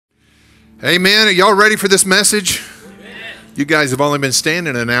Amen. Are y'all ready for this message? Amen. You guys have only been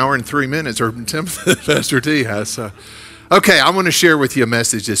standing an hour and 3 minutes, or Pastor T has. Okay, I want to share with you a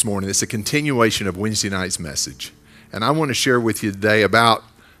message this morning. It's a continuation of Wednesday night's message. And I want to share with you today about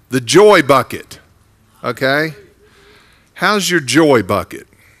the joy bucket. Okay? How's your joy bucket?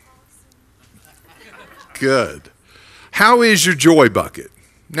 Good. How is your joy bucket?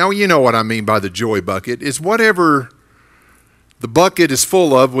 Now, you know what I mean by the joy bucket. It's whatever the bucket is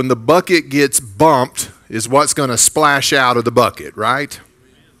full of. When the bucket gets bumped is what's going to splash out of the bucket, right?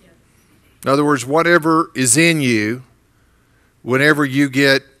 In other words, whatever is in you, whenever you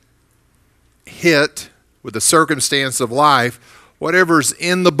get hit with a circumstance of life, whatever's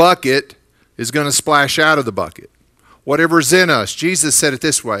in the bucket is going to splash out of the bucket. Whatever's in us. Jesus said it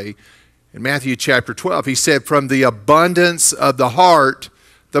this way in Matthew chapter 12. He said, from the abundance of the heart,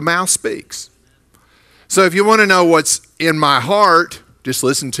 the mouth speaks. So if you want to know what's in my heart, just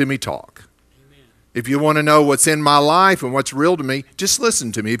listen to me talk. Amen. If you want to know what's in my life and what's real to me, just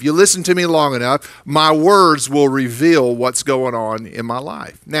listen to me. If you listen to me long enough, my words will reveal what's going on in my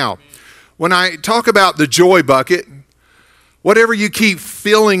life. Now, when I talk about the joy bucket, whatever you keep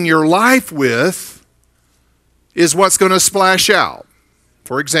filling your life with is what's going to splash out.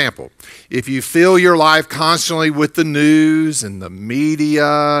 For example, if you fill your life constantly with the news and the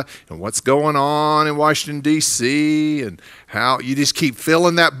media and what's going on in Washington, D.C., and how you just keep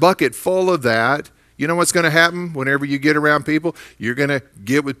filling that bucket full of that, you know what's going to happen whenever you get around people? You're going to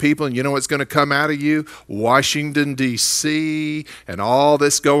get with people, and you know what's going to come out of you? Washington, D.C., and all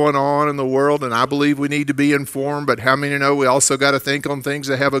this going on in the world. And I believe we need to be informed, but how many know we also got to think on things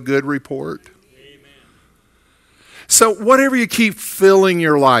that have a good report? So whatever you keep filling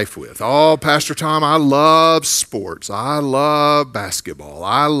your life with, oh, Pastor Tom, I love sports. I love basketball.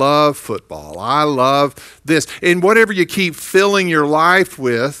 I love football. I love this. And whatever you keep filling your life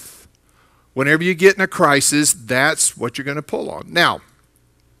with, whenever you get in a crisis, that's what you're going to pull on. Now,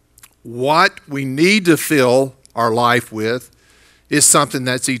 what we need to fill our life with is something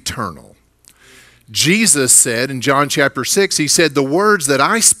that's eternal. Jesus said in John chapter 6, he said, the words that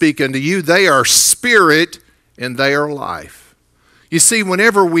I speak unto you, they are spirit and they are life. You see,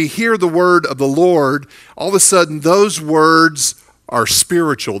 whenever we hear the word of the Lord, all of a sudden those words are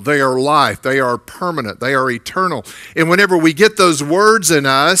spiritual. They are life. They are permanent. They are eternal. And whenever we get those words in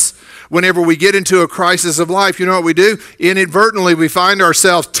us, whenever we get into a crisis of life, you know what we do? Inadvertently, we find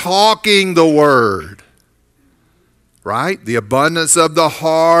ourselves talking the word. Right? The abundance of the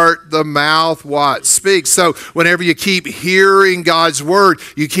heart, the mouth, what? Speaks. So whenever you keep hearing God's word,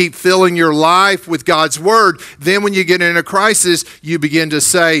 you keep filling your life with God's word, then when you get in a crisis, you begin to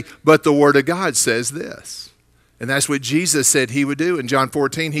say, but the word of God says this. And that's what Jesus said he would do. In John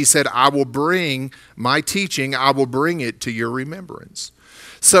 14, he said, I will bring my teaching, I will bring it to your remembrance.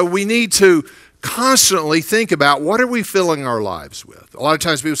 So we need to constantly think about what are we filling our lives with. A lot of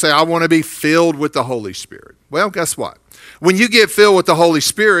times people say, I want to be filled with the Holy Spirit. Well, guess what? When you get filled with the Holy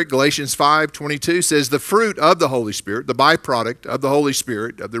Spirit, Galatians 5:22 says the fruit of the Holy Spirit, the byproduct of the Holy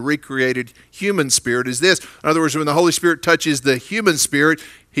Spirit, of the recreated human spirit is this. In other words, when the Holy Spirit touches the human spirit,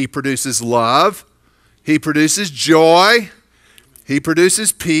 he produces love, he produces joy, he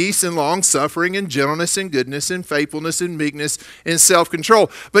produces peace and long-suffering and gentleness and goodness and faithfulness and meekness and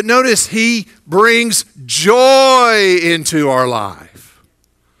self-control. But notice he brings joy into our life.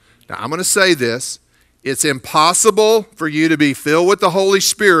 Now, I'm going to say this. It's impossible for you to be filled with the Holy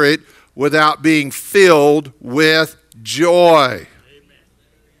Spirit without being filled with joy. Amen.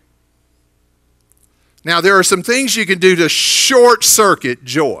 Now, there are some things you can do to short-circuit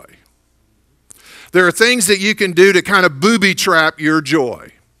joy. There are things that you can do to kind of booby-trap your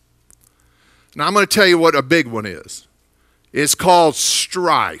joy. Now, I'm going to tell you what a big one is. It's called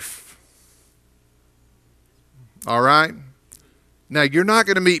strife. All right? Now, you're not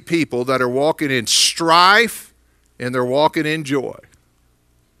going to meet people that are walking in strife and they're walking in joy.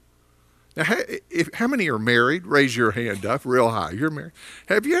 Now, how many are married? Raise your hand up real high. You're married.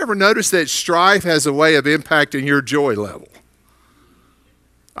 Have you ever noticed that strife has a way of impacting your joy level?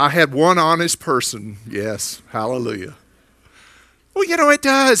 I had one honest person. Yes, hallelujah. Well, you know, it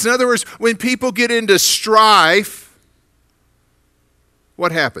does. In other words, when people get into strife,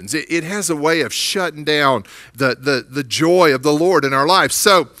 what happens? It has a way of shutting down the joy of the Lord in our life.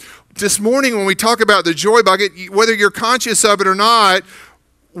 So this morning when we talk about the joy bucket, whether you're conscious of it or not,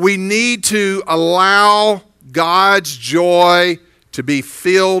 we need to allow God's joy to be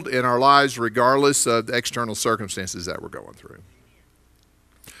filled in our lives regardless of the external circumstances that we're going through.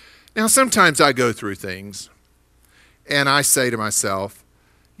 Now, sometimes I go through things and I say to myself,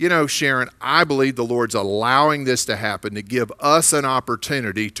 You know, Sharon, I believe the Lord's allowing this to happen to give us an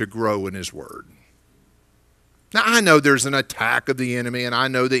opportunity to grow in His Word. Now, I know there's an attack of the enemy, and I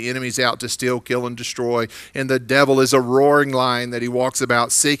know the enemy's out to steal, kill, and destroy, and the devil is a roaring lion that he walks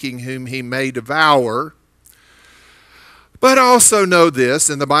about seeking whom he may devour. But I also know this,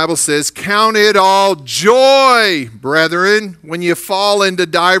 and the Bible says, count it all joy, brethren, when you fall into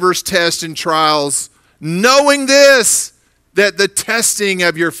divers tests and trials, knowing this, that the testing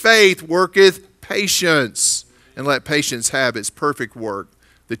of your faith worketh patience, and let patience have its perfect work,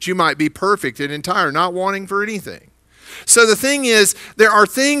 that you might be perfect and entire, not wanting for anything. So the thing is, there are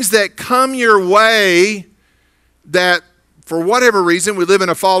things that come your way that, for whatever reason, we live in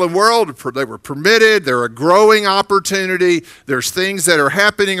a fallen world. They were permitted. They're a growing opportunity. There's things that are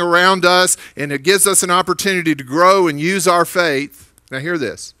happening around us, and it gives us an opportunity to grow and use our faith. Now hear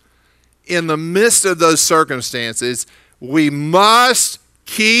this. In the midst of those circumstances, we must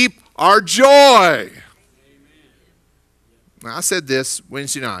keep our joy. Now, I said this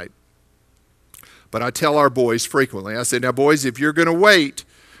Wednesday night, but I tell our boys frequently. I said, now, boys, if you're going to wait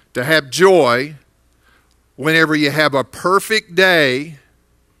to have joy whenever you have a perfect day,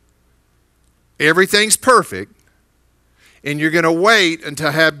 everything's perfect, and you're going to wait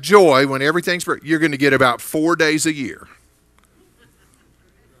until have joy when everything's perfect, you're going to get about 4 days a year.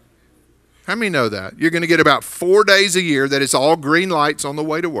 How many know that? You're going to get about 4 days a year that it's all green lights on the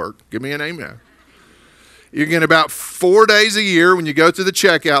way to work. Give me an amen. You're getting about 4 days a year when you go through the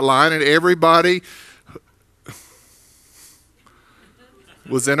checkout line and everybody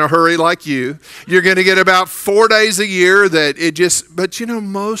was in a hurry like you. You're going to get about 4 days a year that it just, but you know,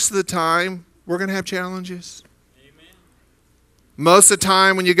 most of the time we're going to have challenges. Amen. Most of the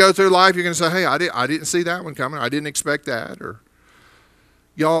time when you go through life, you're going to say, hey, I didn't see that one coming. I didn't expect that. Or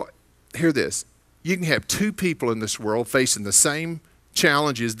y'all, hear this. You can have two people in this world facing the same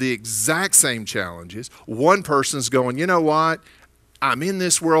challenges, the exact same challenges. One person's going, you know what? I'm in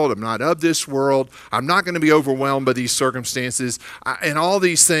this world. I'm not of this world. I'm not going to be overwhelmed by these circumstances. And all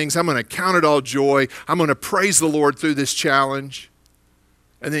these things, I'm going to count it all joy. I'm going to praise the Lord through this challenge.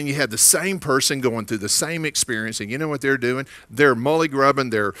 And then you have the same person going through the same experience, and you know what they're doing? They're mully-grubbing.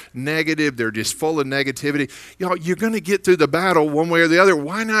 They're negative. They're just full of negativity. Y'all, you're going to get through the battle one way or the other.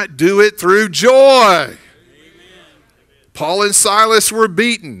 Why not do it through joy? Paul and Silas were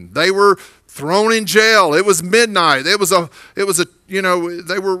beaten. They were thrown in jail. It was midnight. It was a, you know,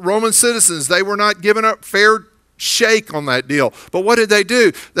 they were Roman citizens. They were not given a fair shake on that deal. But what did they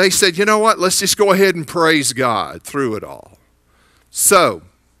do? They said, you know what? Let's just go ahead and praise God through it all. So,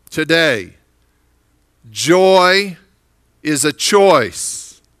 today, joy is a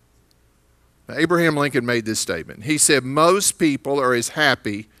choice. Now, Abraham Lincoln made this statement. He said, most people are as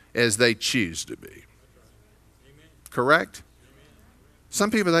happy as they choose to be. Correct? Some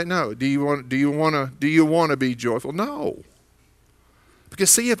people they know. Do you want to be joyful? No. Because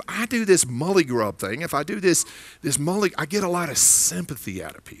see, if I do this mully grub thing, if I do this mully, I get a lot of sympathy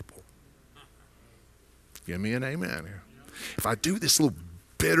out of people. Give me an amen here. If I do this little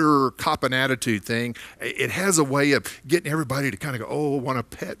bitter copping attitude thing, it has a way of getting everybody to kind of go, oh, want to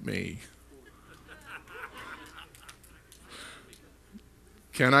pet me.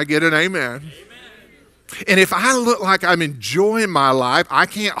 Can I get an amen? Amen. And if I look like I'm enjoying my life, I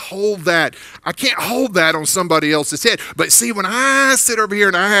can't hold that. I can't hold that on somebody else's head. But see, when I sit over here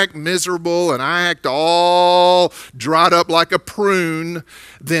and I act miserable and I act all dried up like a prune,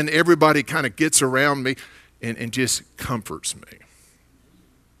 then everybody kind of gets around me and just comforts me.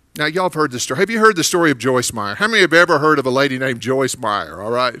 Now, y'all have heard the story. Have you heard the story of Joyce Meyer? How many have ever heard of a lady named Joyce Meyer,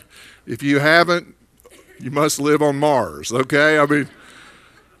 all right? If you haven't, you must live on Mars, okay?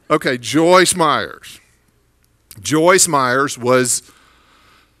 Okay, Joyce Myers. Joyce Myers was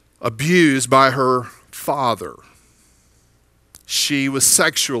abused by her father. She was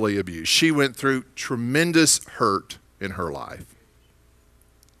sexually abused. She went through tremendous hurt in her life.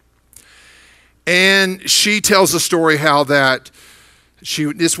 And she tells a story how that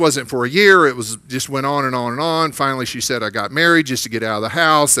this wasn't for a year. It was just went on and on and on. Finally, she said, I got married just to get out of the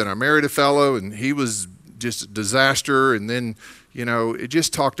house, and I married a fellow, and he was just a disaster. And then, you know, it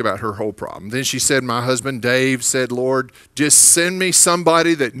just talked about her whole problem. Then she said, my husband, Dave, said, Lord, just send me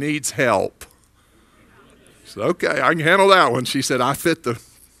somebody that needs help. I said, okay, I can handle that one. She said, I fit the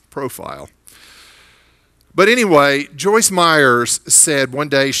profile. But anyway, Joyce Myers said one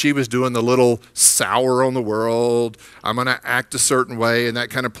day she was doing the little sour on the world. I'm going to act a certain way, and that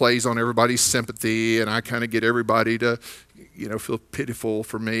kind of plays on everybody's sympathy, and I kind of get everybody to, you know, feel pitiful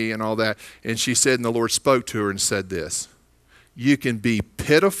for me and all that. And she said, and the Lord spoke to her and said this, you can be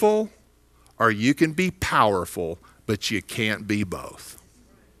pitiful or you can be powerful, but you can't be both.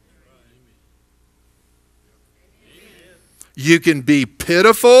 You can be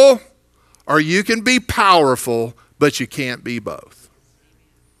pitiful or you can be powerful, but you can't be both.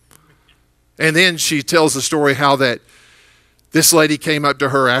 And then she tells the story how that this lady came up to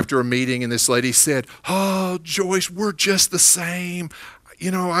her after a meeting, and this lady said, "Oh, Joyce, we're just the same.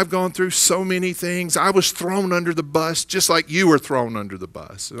 You know, I've gone through so many things. I was thrown under the bus just like you were thrown under the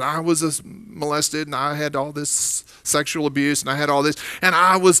bus. And I was molested, and I had all this sexual abuse, and I had all this, and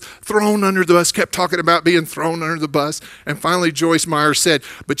I was thrown under the bus," kept talking about being thrown under the bus. And finally, Joyce Meyer said,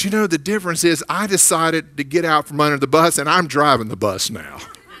 "But you know, the difference is I decided to get out from under the bus, and I'm driving the bus now."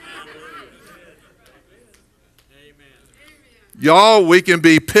 Y'all, we can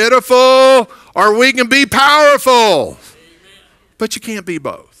be pitiful or we can be powerful. But you can't be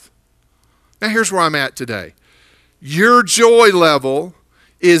both. Now here's where I'm at today. Your joy level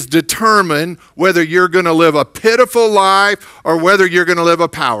is determined whether you're going to live a pitiful life or whether you're going to live a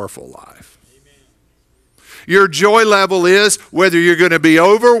powerful life. Your joy level is whether you're going to be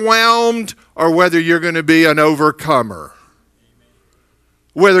overwhelmed or whether you're going to be an overcomer.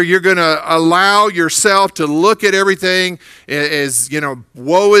 Whether you're going to allow yourself to look at everything as,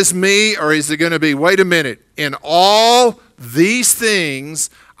 woe is me, or is it going to be, wait a minute, in all these things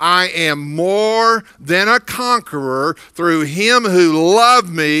I am more than a conqueror through him who loved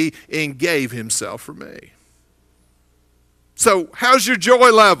me and gave himself for me. So how's your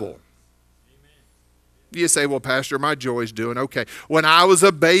joy level? You say, "Well, Pastor, my joy's doing okay." When I was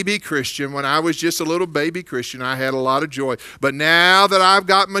a baby Christian, when I was just a little baby Christian, I had a lot of joy. But now that I've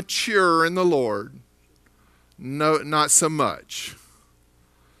got mature in the Lord, no, not so much.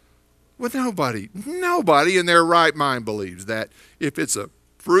 Well, nobody in their right mind believes that if it's a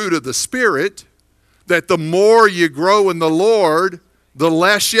fruit of the Spirit, that the more you grow in the Lord, the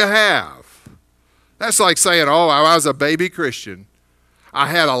less you have. That's like saying, "Oh, I was a baby Christian. I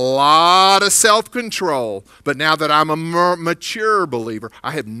had a lot of self-control, but now that I'm a mature believer,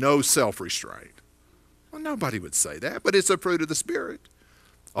 I have no self-restraint." Well, nobody would say that, but it's a fruit of the Spirit.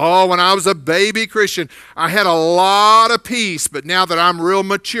 "Oh, when I was a baby Christian, I had a lot of peace, but now that I'm real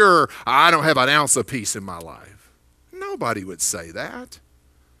mature, I don't have an ounce of peace in my life." Nobody would say that.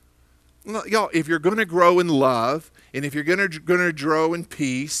 Y'all, if you're going to grow in love, and if you're going to grow in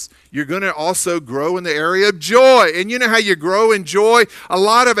peace, you're going to also grow in the area of joy. And you know how you grow in joy? A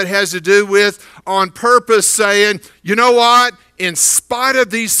lot of it has to do with on purpose saying, "You know what? In spite of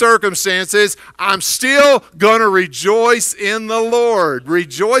these circumstances, I'm still going to rejoice in the Lord."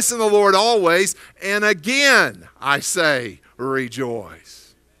 Rejoice in the Lord always. And again, I say,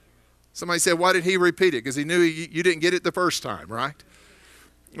 rejoice. Somebody said, "Why did he repeat it?" Because he knew you didn't get it the first time, right?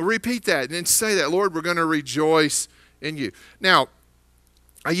 Repeat that and then say that, "Lord, we're going to rejoice in you." Now,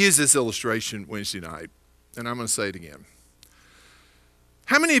 I used this illustration Wednesday night, and I'm going to say it again.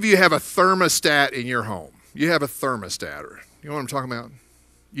 How many of you have a thermostat in your home? You have a thermostat, or you know what I'm talking about?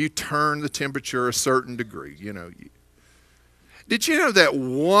 You turn the temperature a certain degree. Did you know that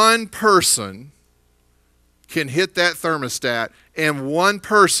one person can hit that thermostat and one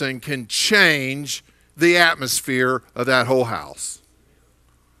person can change the atmosphere of that whole house?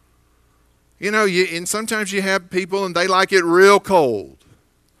 And sometimes you have people and they like it real cold.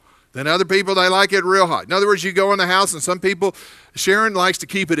 Then other people, they like it real hot. In other words, you go in the house and some people, Sharon likes to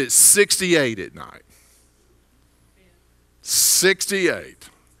keep it at 68 at night. 68.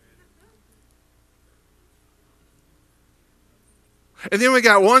 And then we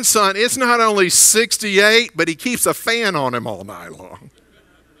got one son, it's not only 68, but he keeps a fan on him all night long.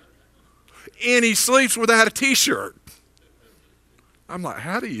 And he sleeps without a t-shirt. I'm like,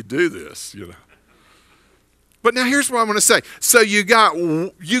 how do you do this? But now here's what I'm going to say. So you got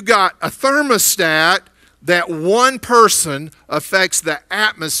a thermostat that one person affects the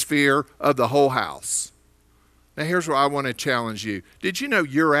atmosphere of the whole house. Now here's where I want to challenge you. Did you know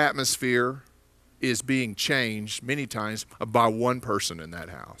your atmosphere is being changed many times by one person in that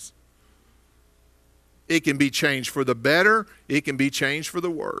house? It can be changed for the better. It can be changed for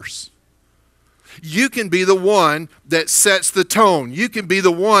the worse. You can be the one that sets the tone. You can be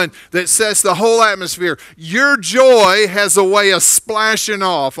the one that sets the whole atmosphere. Your joy has a way of splashing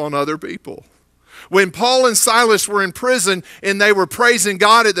off on other people. When Paul and Silas were in prison and they were praising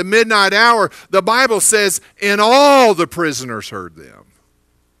God at the midnight hour, the Bible says, and all the prisoners heard them.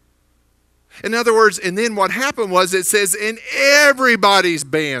 In other words, and then what happened was it says, and everybody's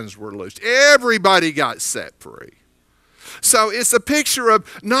bands were loosed. Everybody got set free. So it's a picture of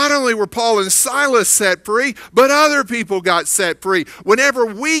not only were Paul and Silas set free, but other people got set free. Whenever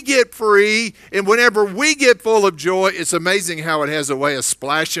we get free and whenever we get full of joy, it's amazing how it has a way of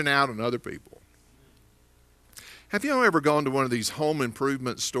splashing out on other people. Have you ever gone to one of these home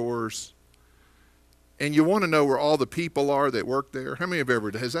improvement stores and you want to know where all the people are that work there. How many have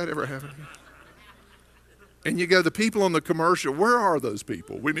ever, has that ever happened? And you go, the people on the commercial, where are those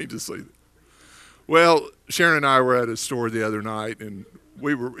people? We need to see them. Well, Sharon and I were at a store the other night, and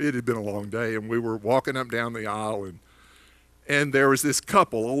it had been a long day, and we were walking up down the aisle, and there was this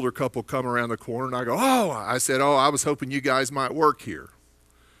older couple come around the corner, and I said, I was hoping you guys might work here.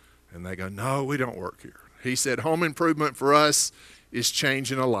 And they go, no, we don't work here. He said, home improvement for us is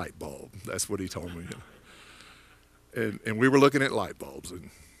changing a light bulb. That's what he told me. And we were looking at light bulbs, and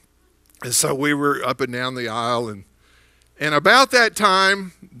so we were up and down the aisle, and about that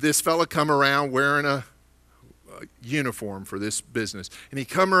time, this fella come around wearing a uniform for this business. And he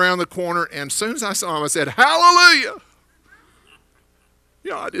come around the corner, and as soon as I saw him, I said, hallelujah.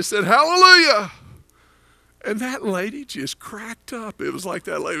 I just said, hallelujah. And that lady just cracked up. It was like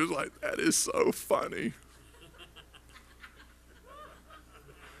that lady was like, that is so funny.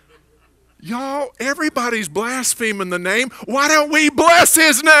 Y'all, everybody's blaspheming the name. Why don't we bless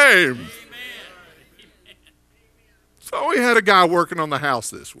his name? Amen. So we had a guy working on the house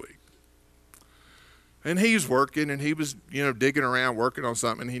this week. And he's working, and he was, digging around, working on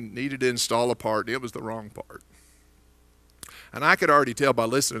something, and he needed to install a part, and it was the wrong part. And I could already tell by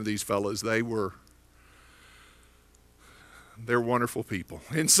listening to these fellas, they're wonderful people.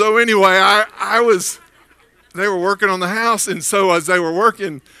 And so anyway, they were working on the house, and so as they were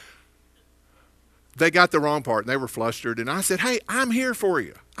working, they got the wrong part, and they were flustered. And I said, hey, I'm here for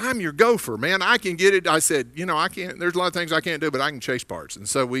you. I'm your gopher, man. I can get it. I said, I can't, there's a lot of things I can't do, but I can chase parts. And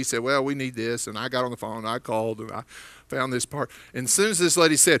so we said, well, we need this. And I got on the phone, I called, and I found this part. And as soon as this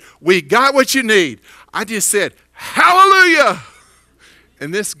lady said, we got what you need, I just said, hallelujah.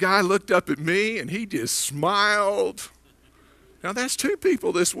 And this guy looked up at me, and he just smiled. Now, that's 2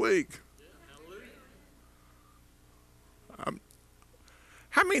 people this week.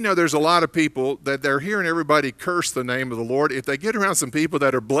 How many know there's a lot of people that they're hearing everybody curse the name of the Lord? If they get around some people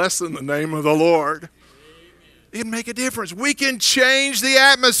that are blessing the name of the Lord, it'd make a difference. We can change the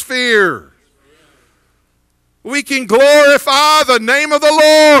atmosphere. We can glorify the name of the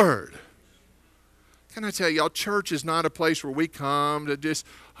Lord. Can I tell y'all, church is not a place where we come to just,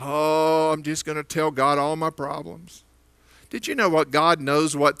 I'm just going to tell God all my problems. Did you know what? God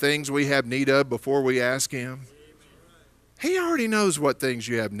knows what things we have need of before we ask him? He already knows what things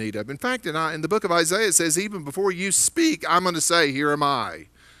you have need of. In fact, in the book of Isaiah, it says, even before you speak, I'm going to say, here am I.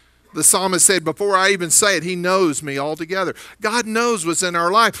 The psalmist said, before I even say it, he knows me altogether. God knows what's in our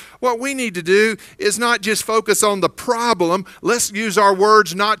life. What we need to do is not just focus on the problem. Let's use our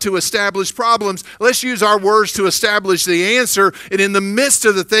words not to establish problems. Let's use our words to establish the answer. And in the midst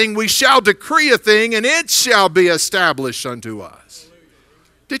of the thing, we shall decree a thing, and it shall be established unto us.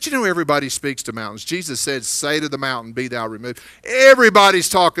 Did you know everybody speaks to mountains? Jesus said, say to the mountain, be thou removed. Everybody's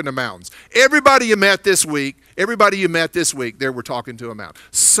talking to mountains. Everybody you met this week, they were talking to a mountain.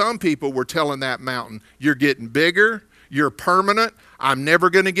 Some people were telling that mountain, you're getting bigger, you're permanent, I'm never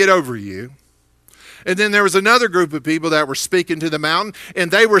going to get over you. And then there was another group of people that were speaking to the mountain,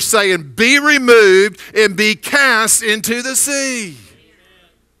 and they were saying, be removed and be cast into the sea.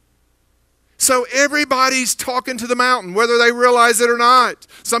 So everybody's talking to the mountain, whether they realize it or not.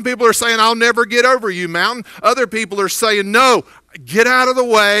 Some people are saying, I'll never get over you, mountain. Other people are saying, no, get out of the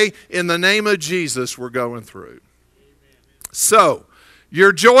way. In the name of Jesus, we're going through. So,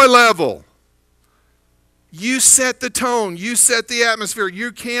 your joy level. You set the tone. You set the atmosphere.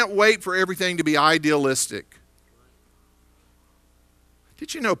 You can't wait for everything to be idealistic.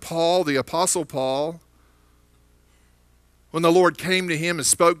 Did you know Paul, the Apostle Paul, when the Lord came to him and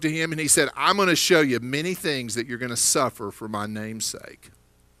spoke to him, and he said, I'm going to show you many things that you're going to suffer for my name's sake.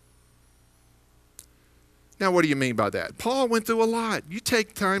 Now, what do you mean by that? Paul went through a lot. You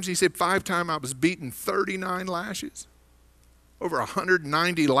take times, he said 5 times I was beaten 39 lashes. Over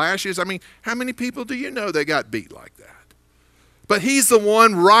 190 lashes. I mean, how many people do you know that got beat like that? But he's the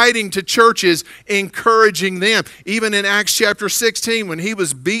one writing to churches, encouraging them. Even in Acts chapter 16, when he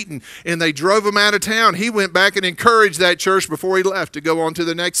was beaten and they drove him out of town, he went back and encouraged that church before he left to go on to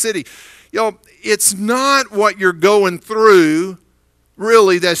the next city. Y'all, it's not what you're going through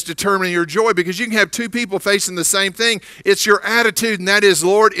really that's determining your joy, because you can have 2 people facing the same thing. It's your attitude, and that is,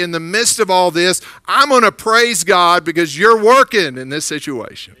 Lord, in the midst of all this, I'm going to praise God because you're working in this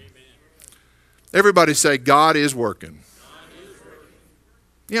situation. Amen. Everybody say, God is working.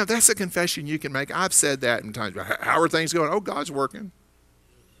 Yeah, that's a confession you can make. I've said that in times. How are things going? Oh, God's working.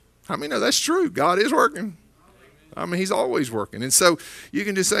 I mean, no, that's true. God is working. I mean, he's always working. And so you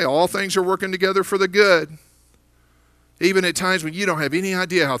can just say all things are working together for the good. Even at times when you don't have any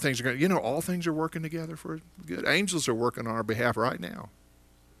idea how things are going. You know, all things are working together for good. Angels are working on our behalf right now.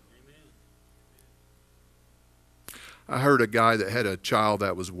 I heard a guy that had a child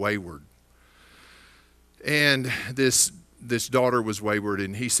that was wayward. And this daughter was wayward,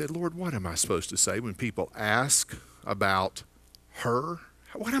 and he said, Lord, what am I supposed to say when people ask about her?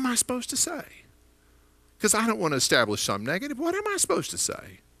 What am I supposed to say? Because I don't want to establish some negative. What am I supposed to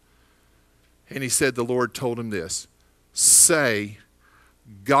say? And he said the Lord told him this, say,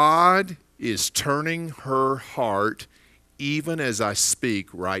 God is turning her heart even as I speak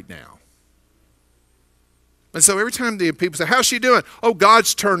right now. And so every time the people say, how's she doing? Oh,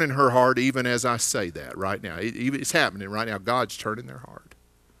 God's turning her heart even as I say that right now. It's happening right now. God's turning their heart.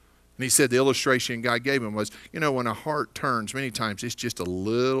 And he said the illustration God gave him was, when a heart turns, many times it's just a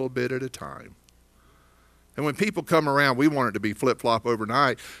little bit at a time. And when people come around, we want it to be flip-flop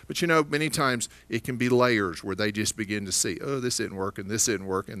overnight. But many times it can be layers where they just begin to see, oh, this isn't working, this isn't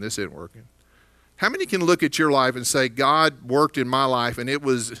working, this isn't working. How many can look at your life and say, God worked in my life and it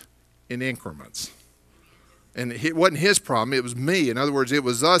was in increments? And it wasn't his problem, it was me. In other words, it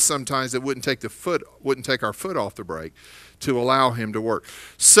was us sometimes that wouldn't take our foot off the brake to allow him to work.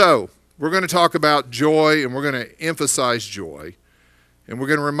 So, we're going to talk about joy, and we're going to emphasize joy. And we're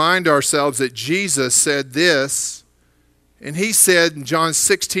going to remind ourselves that Jesus said this, and he said in John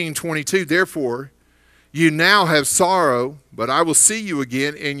 16:22, therefore, you now have sorrow, but I will see you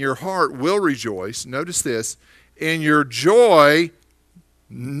again, and your heart will rejoice. Notice this, and your joy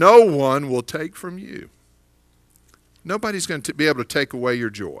no one will take from you. Nobody's going to be able to take away your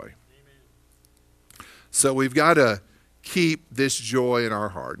joy. Amen. So we've got to keep this joy in our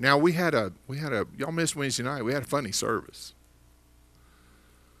heart. Now y'all missed Wednesday night. We had a funny service.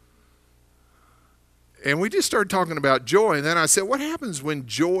 And we just started talking about joy. And then I said, what happens when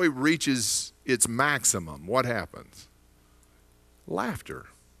joy reaches its maximum? What happens? Laughter.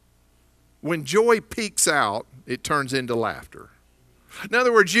 When joy peaks out, it turns into laughter. In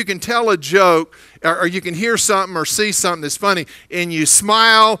other words, you can tell a joke, or you can hear something or see something that's funny, and you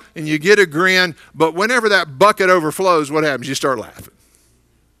smile and you get a grin, but whenever that bucket overflows, what happens? You start laughing.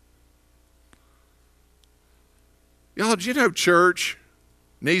 Y'all, do you know church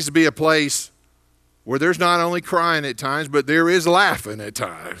needs to be a place where there's not only crying at times, but there is laughing at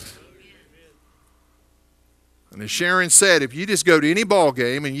times? And as Sharon said, if you just go to any ball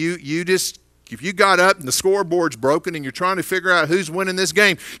game and if you got up and the scoreboard's broken and you're trying to figure out who's winning this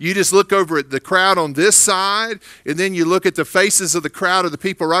game, you just look over at the crowd on this side, and then you look at the faces of the crowd of the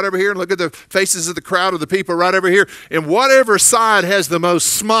people right over here, and look at the faces of the crowd of the people right over here. And whatever side has the most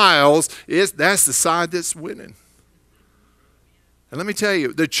smiles, that's the side that's winning. And let me tell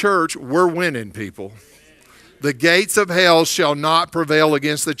you, the church, we're winning, people. The gates of hell shall not prevail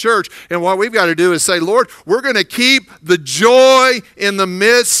against the church. And what we've got to do is say, Lord, we're going to keep the joy in the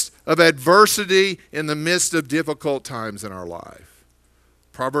midst of adversity, in the midst of difficult times in our life.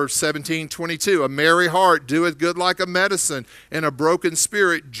 Proverbs 17:22, a merry heart doeth good like a medicine, and a broken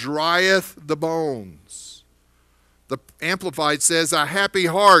spirit drieth the bones. The Amplified says, a happy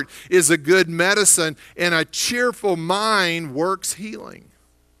heart is a good medicine, and a cheerful mind works healing.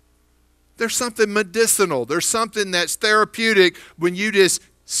 There's something medicinal. There's something that's therapeutic when you just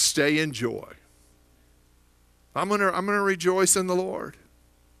stay in joy. I'm gonna rejoice in the Lord.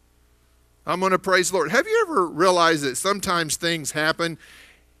 I'm going to praise the Lord. Have you ever realized that sometimes things happen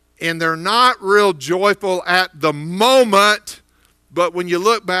and they're not real joyful at the moment, but when you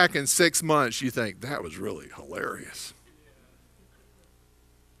look back in 6 months, you think, that was really hilarious.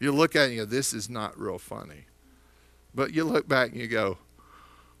 You look at it and you go, this is not real funny. But you look back and you go,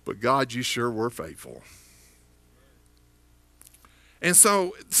 but God, you sure were faithful. And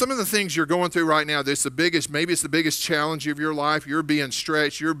so some of the things you're going through right now, maybe it's the biggest challenge of your life. You're being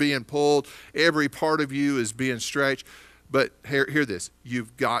stretched. You're being pulled. Every part of you is being stretched. But hear this.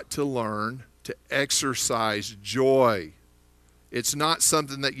 You've got to learn to exercise joy. It's not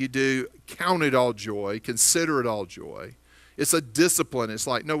something that you do, count it all joy, consider it all joy. It's a discipline. It's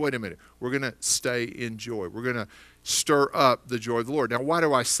like, no, wait a minute. We're going to stay in joy. We're going to stir up the joy of the Lord. Now, why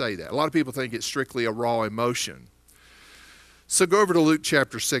do I say that? A lot of people think it's strictly a raw emotion. So go over to Luke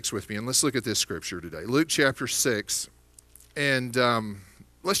chapter 6 with me, and let's look at this scripture today. Luke chapter 6, and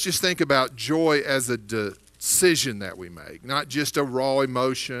let's just think about joy as a decision that we make, not just a raw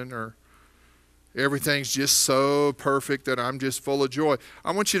emotion or everything's just so perfect that I'm just full of joy.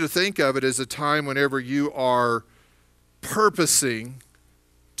 I want you to think of it as a time whenever you are purposing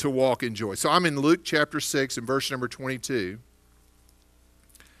to walk in joy. So I'm in Luke chapter 6 and verse number 22.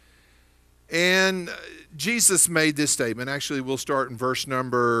 And Jesus made this statement. Actually, we'll start in verse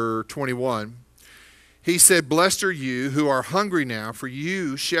number 21. He said, blessed are you who are hungry now, for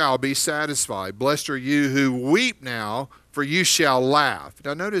you shall be satisfied. Blessed are you who weep now, for you shall laugh.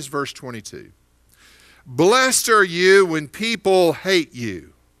 Now notice verse 22. Blessed are you when people hate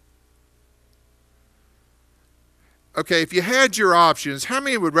you. Okay, if you had your options, how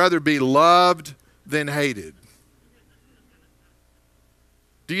many would rather be loved than hated?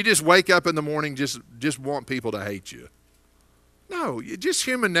 Do you just wake up in the morning just want people to hate you? No, just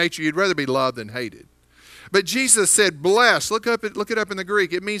human nature. You'd rather be loved than hated. But Jesus said, blessed. Look it up in the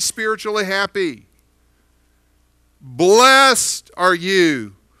Greek. It means spiritually happy. Blessed are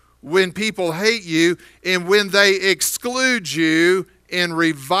you when people hate you and when they exclude you and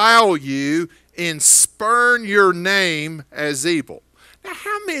revile you and spurn your name as evil. Now,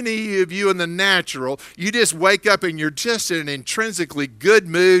 how many of you in the natural, you just wake up and you're just in an intrinsically good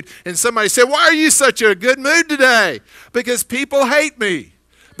mood, and somebody said, why are you such a good mood today? Because people hate me.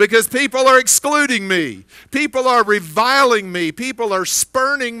 Because people are excluding me. People are reviling me. People are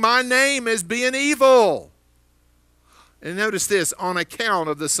spurning my name as being evil. And notice this, on account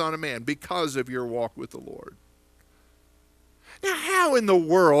of the Son of Man, because of your walk with the Lord. Now, how in the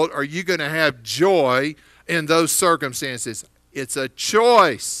world are you going to have joy in those circumstances? It's a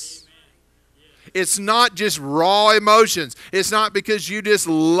choice. It's not just raw emotions. It's not because you just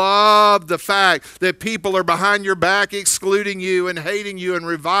love the fact that people are behind your back excluding you and hating you and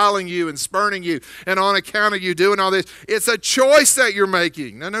reviling you and spurning you and on account of you doing all this. It's a choice that you're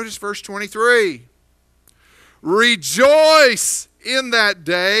making. Now notice verse 23. Rejoice in that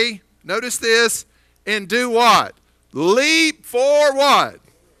day. Notice this. And do what? Leap for what?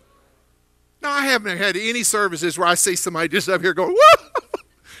 Now, I haven't had any services where I see somebody just up here going, whoa!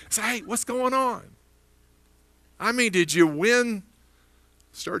 Say, hey, what's going on? I mean, did you win?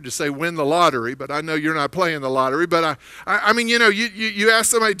 Started to say win the lottery, but I know you're not playing the lottery. But I mean, you ask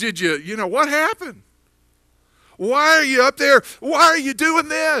somebody, did you, what happened? Why are you up there? Why are you doing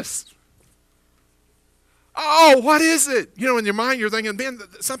this? Oh, what is it? In your mind, you're thinking, man,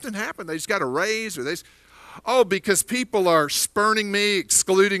 something happened. They just got a raise or oh, because people are spurning me,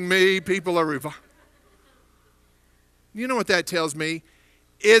 excluding me. People are You know what that tells me?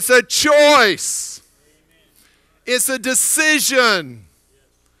 It's a choice. It's a decision.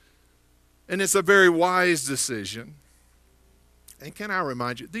 And it's a very wise decision. And can I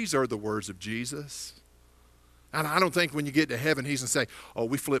remind you, these are the words of Jesus. And I don't think when you get to heaven, he's going to say, oh,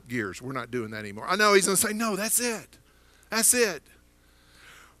 we flipped gears. We're not doing that anymore. I know he's going to say, no, that's it. That's it.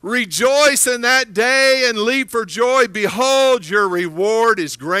 Rejoice in that day and leap for joy. Behold, your reward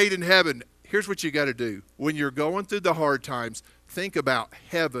is great in heaven. Here's what you got to do. When you're going through the hard times, think about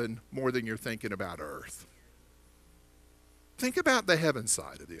heaven more than you're thinking about earth. Think about the heaven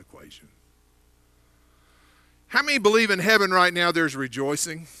side of the equation. How many believe in heaven right now there's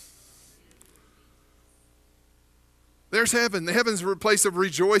rejoicing? There's heaven. The heaven's a place of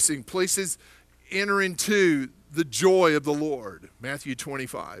rejoicing. Places enter into the joy of the Lord. Matthew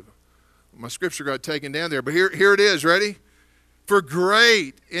 25. My scripture got taken down there, but here it is. Ready? For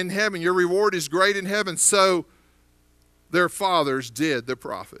great in heaven, your reward is great in heaven. So their fathers did the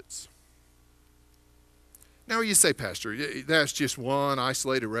prophets. Now you say, Pastor, that's just one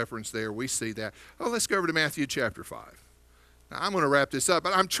isolated reference there. We see that. Oh, let's go over to Matthew chapter 5. Now, I'm going to wrap this up,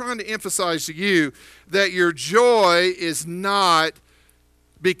 but I'm trying to emphasize to you that your joy is not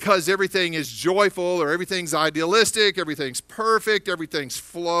because everything is joyful or everything's idealistic, everything's perfect, everything's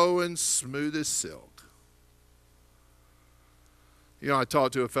flowing smooth as silk. I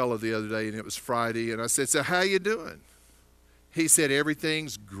talked to a fellow the other day, and it was Friday, and I said, so how you doing? He said,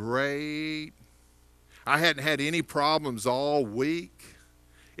 everything's great. I hadn't had any problems all week.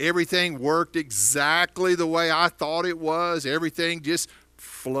 Everything worked exactly the way I thought it was. Everything just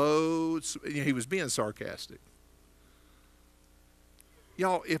flowed. He was being sarcastic.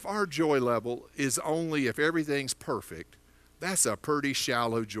 Y'all, if our joy level is only if everything's perfect, that's a pretty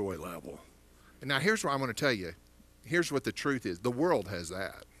shallow joy level. And now here's what I'm going to tell you. Here's what the truth is. The world has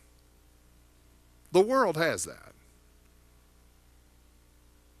that. The world has that.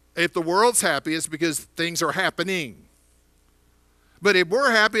 If the world's happy, it's because things are happening. But if we're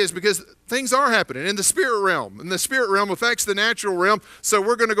happy, it's because things are happening in the spirit realm. And the spirit realm affects the natural realm, so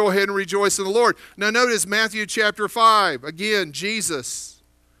we're going to go ahead and rejoice in the Lord. Now notice Matthew chapter 5. Again, Jesus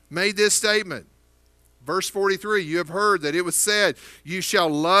made this statement. Verse 43, you have heard that it was said, you shall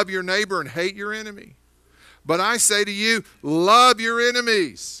love your neighbor and hate your enemy. But I say to you, love your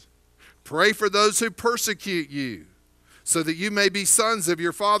enemies. Pray for those who persecute you, so that you may be sons of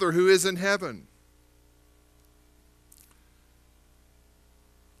your Father who is in heaven.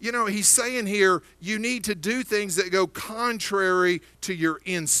 He's saying here, you need to do things that go contrary to your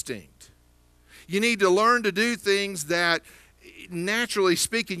instinct. You need to learn to do things that naturally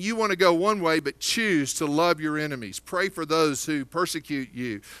speaking, you want to go one way, but choose to love your enemies. Pray for those who persecute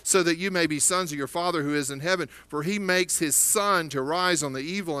you, so that you may be sons of your Father who is in heaven. For he makes his sun to rise on the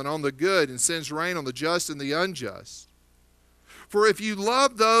evil and on the good, and sends rain on the just and the unjust. For if you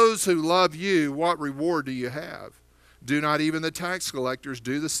love those who love you, what reward do you have? Do not even the tax collectors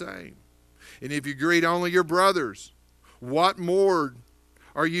do the same? And if you greet only your brothers, what more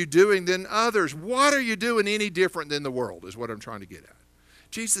are you doing than others? What are you doing any different than the world, is what I'm trying to get at.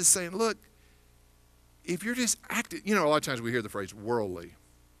 Jesus is saying, look, if you're just acting, a lot of times we hear the phrase worldly.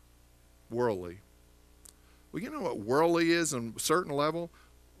 Worldly. Well, you know what worldly is on a certain level?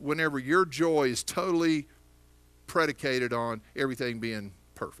 Whenever your joy is totally predicated on everything being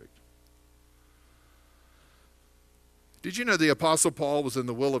perfect. Did you know the Apostle Paul was in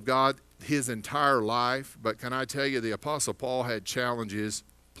the will of God his entire life? But can I tell you, the Apostle Paul had challenges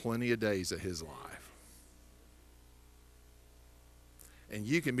plenty of days of his life. And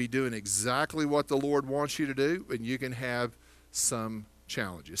you can be doing exactly what the Lord wants you to do, and you can have some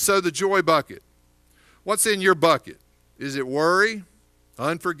challenges. So the joy bucket. What's in your bucket? Is it worry,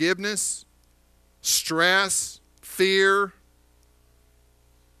 unforgiveness, stress, fear,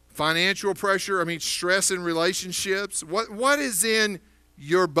 financial pressure? Stress in relationships. What is in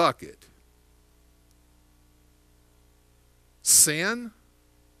your bucket? Sin?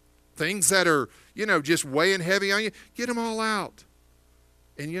 Things that are, just weighing heavy on you? Get them all out.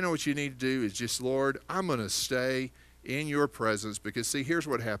 And you know what you need to do is just, Lord, I'm going to stay in your presence, because see, here's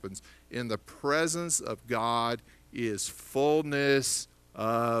what happens. In the presence of God is fullness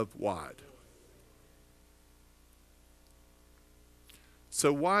of what?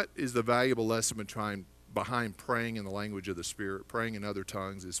 So what is the valuable lesson behind praying in the language of the Spirit? Praying in other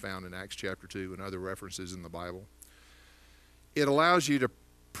tongues is found in Acts chapter 2 and other references in the Bible. It allows you to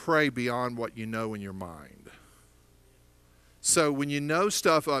pray beyond what you know in your mind. So when you know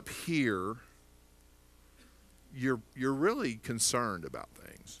stuff up here, you're really concerned about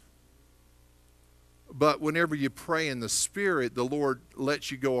things. But whenever you pray in the Spirit, the Lord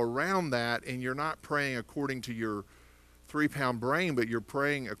lets you go around that, and you're not praying according to your 3-pound brain, but you're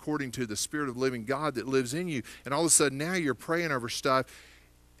praying according to the Spirit of the living God that lives in you. And all of a sudden now you're praying over stuff.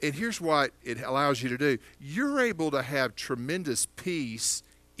 And here's what it allows you to do. You're able to have tremendous peace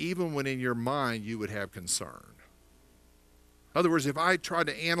even when in your mind you would have concern. In other words, if I try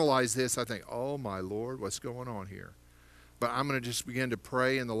to analyze this, I think, oh my Lord, what's going on here? But I'm going to just begin to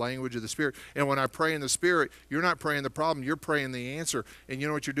pray in the language of the Spirit. And when I pray in the Spirit, you're not praying the problem, you're praying the answer. And you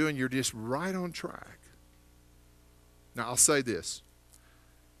know what you're doing? You're just right on track. Now, I'll say this.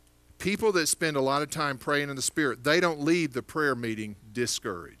 People that spend a lot of time praying in the Spirit, they don't leave the prayer meeting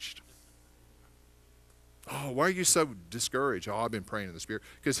discouraged. Oh, why are you so discouraged? Oh, I've been praying in the Spirit.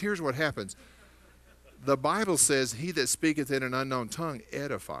 Because here's what happens. The Bible says, he that speaketh in an unknown tongue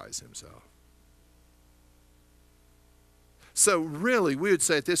edifies himself. So really, we would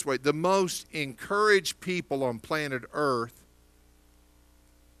say it this way. The most encouraged people on planet Earth,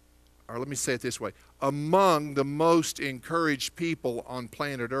 or let me say it this way, among the most encouraged people on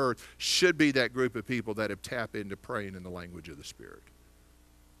planet Earth should be that group of people that have tapped into praying in the language of the Spirit.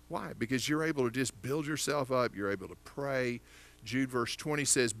 Why? Because you're able to just build yourself up. You're able to pray. Jude verse 20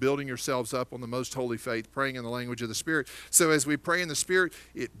 says, building yourselves up on the most holy faith, praying in the language of the Spirit. So as we pray in the Spirit,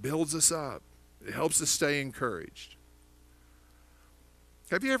 it builds us up. It helps us stay encouraged.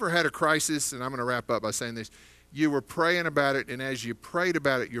 Have you ever had a crisis? And I'm going to wrap up by saying this. You were praying about it, and as you prayed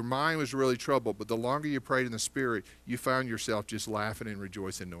about it, your mind was really troubled. But the longer you prayed in the Spirit, you found yourself just laughing and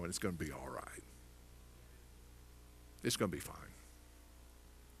rejoicing, knowing it's going to be all right. It's going to be fine.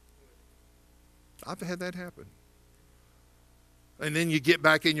 I've had that happen. And then you get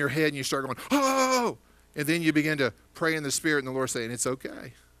back in your head and you start going, oh! And then you begin to pray in the Spirit, and the Lord's saying, it's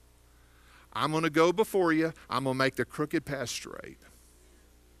okay. I'm going to go before you. I'm going to make the crooked path straight.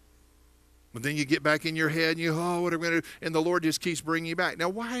 But then you get back in your head and you, what am I going to do? And the Lord just keeps bringing you back. Now,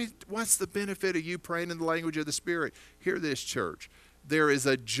 what's the benefit of you praying in the language of the Spirit? Hear this, church. There is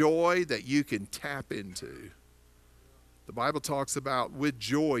a joy that you can tap into. The Bible talks about, with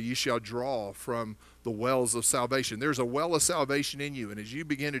joy you shall draw from the wells of salvation. There's a well of salvation in you, and as you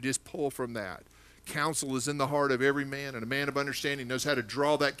begin to just pull from that, counsel is in the heart of every man, and a man of understanding knows how to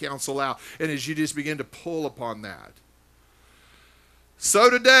draw that counsel out. And as you just begin to pull upon that.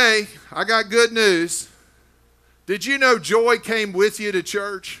 So today, I got good news. Did you know joy came with you to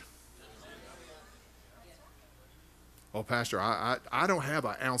church? Oh, Pastor, I don't have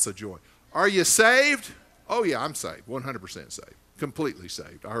an ounce of joy. Are you saved? Oh, yeah, I'm saved. 100% saved. Completely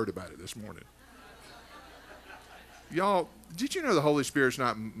saved. I heard about it this morning. Y'all, Did you know the Holy Spirit's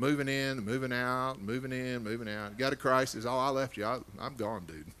not moving in, moving out, moving in, moving out? Got a crisis. Oh, I left you. I'm gone,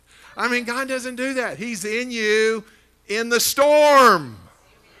 dude. I mean, God doesn't do that. He's in you in the storm.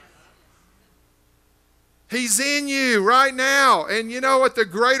 He's in you right now. And you know what? The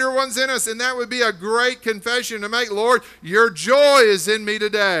greater one's in us, and that would be a great confession to make. Lord, your joy is in me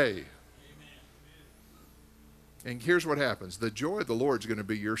today. And here's what happens. The joy of the Lord is going to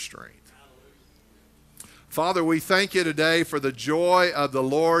be your strength. Father, we thank you today for the joy of the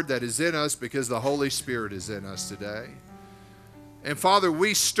Lord that is in us because the Holy Spirit is in us today. And Father,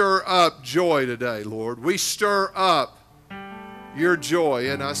 we stir up joy today, Lord. We stir up your joy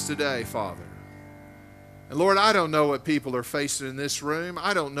in us today, Father. And Lord, I don't know what people are facing in this room.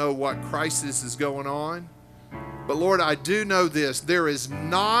 I don't know what crisis is going on. But Lord, I do know this. There is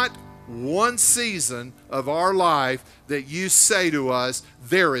not one season of our life that you say to us,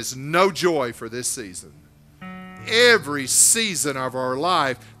 there is no joy for this season. Every season of our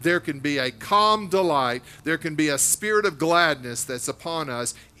life, there can be a calm delight. There can be a spirit of gladness that's upon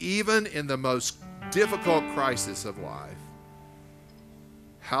us, even in the most difficult crisis of life.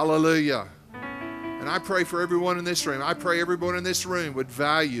 Hallelujah. And I pray for everyone in this room. I pray everyone in this room would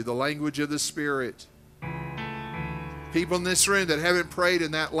value the language of the Spirit. People in this room that haven't prayed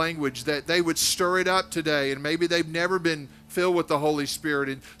in that language, that they would stir it up today, and maybe they've never been filled with the Holy Spirit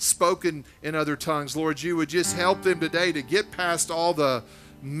and spoken in other tongues. Lord, you would just help them today to get past all the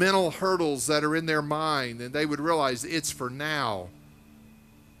mental hurdles that are in their mind, and they would realize it's for now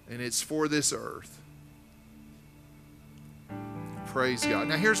and it's for this earth. Praise God.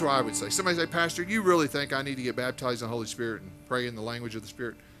 Now here's what I would say. Somebody say, Pastor, you really think I need to get baptized in the Holy Spirit and pray in the language of the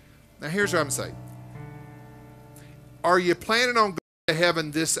Spirit? Now here's what I'm saying. Are you planning on going to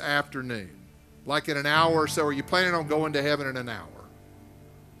heaven this afternoon? Like in an hour or so? Are you planning on going to heaven in an hour?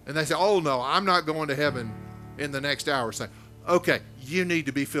 And they say, oh no, I'm not going to heaven in the next hour. Say, okay, you need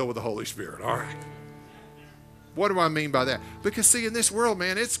to be filled with the Holy Spirit. All right. What do I mean by that? Because see, in this world,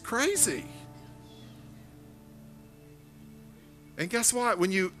 man, it's crazy. And guess what?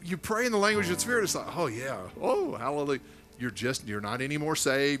 When you pray in the language of the Spirit, it's like, oh yeah, oh hallelujah. You're not any more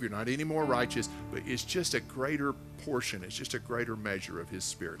saved, you're not any more righteous, but it's just a greater portion, it's just a greater measure of His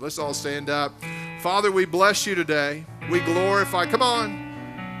Spirit. Let's all stand up. Father, we bless you today. We glorify. Come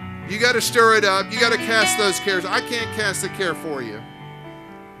on. You got to stir it up. You got to cast those cares. I can't cast the care for you.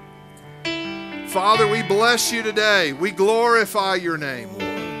 Father, we bless you today. We glorify your name, Lord.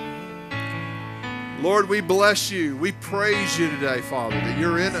 Lord, we bless you. We praise you today, Father, that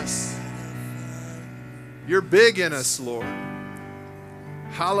you're in us. You're big in us, Lord.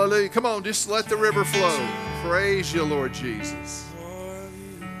 Hallelujah. Come on, just let the river flow. Praise you, Lord Jesus.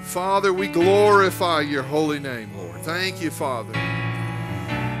 Father, we glorify your holy name, Lord. Thank you, Father.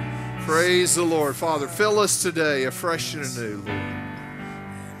 Praise the Lord. Father, fill us today afresh and anew, Lord.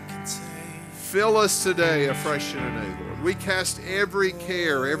 Fill us today afresh and anew, Lord. We cast every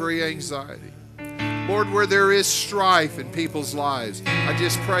care, every anxiety. Lord, where there is strife in people's lives, I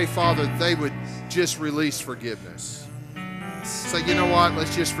just pray, Father, that they would just release forgiveness. Say, you know what?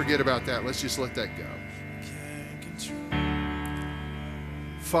 Let's just forget about that. Let's just let that go.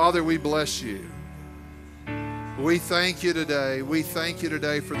 Father, we bless you. We thank you today. We thank you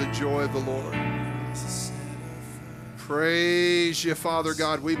today for the joy of the Lord. Praise you, Father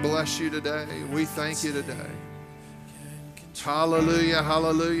God. We bless you today. We thank you today. Hallelujah,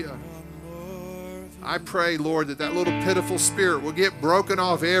 hallelujah. I pray, Lord, that little pitiful spirit will get broken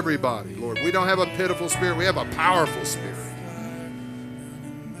off everybody, Lord. We don't have a pitiful spirit. We have a powerful spirit.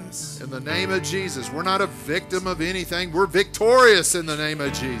 In the name of Jesus, we're not a victim of anything. We're victorious in the name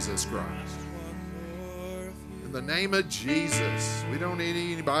of Jesus Christ. In the name of Jesus, we don't need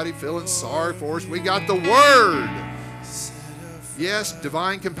anybody feeling sorry for us. We got the Word. Yes,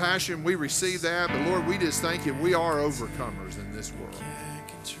 divine compassion, we receive that. But Lord, we just thank you. We are overcomers in this world.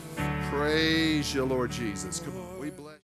 Praise you, Lord Jesus. Come on, we bless.